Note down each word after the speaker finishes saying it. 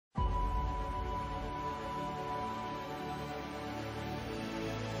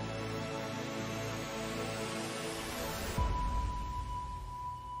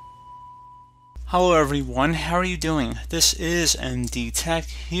Hello everyone, how are you doing? This is MD Tech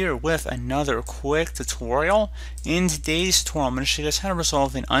here with another quick tutorial. In today's tutorial, I'm going to show you guys how to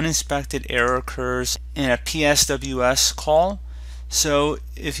resolve an uninspected error occurs in a PSWS call. So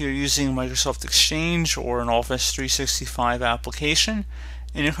if you're using Microsoft Exchange or an Office 365 application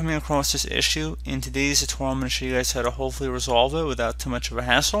and you're coming across this issue, in today's tutorial I'm going to show you guys how to hopefully resolve it without too much of a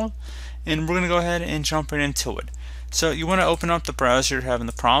hassle. And we're going to go ahead and jump right into it. So you want to open up the browser you're having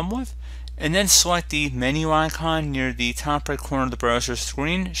the problem with, and then select the menu icon near the top right corner of the browser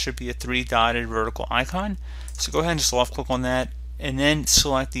screen. It should be a three-dotted vertical icon. So go ahead and just left click on that, and then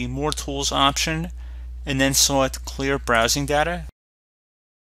select the More Tools option, and then select Clear Browsing Data.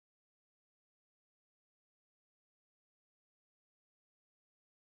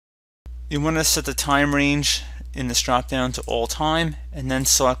 You want to set the time range in this drop down to all time, and then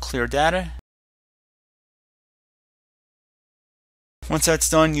select Clear Data. Once that's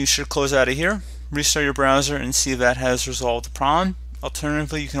done, you should close out of here, restart your browser, and see if that has resolved the problem.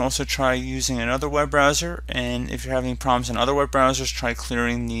 Alternatively, you can also try using another web browser, and if you're having problems in other web browsers, try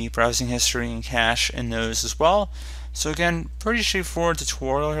clearing the browsing history and cache in those as well. So again, pretty straightforward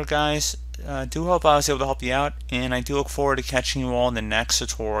tutorial here, guys. Do hope I was able to help you out, and I do look forward to catching you all in the next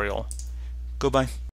tutorial. Goodbye.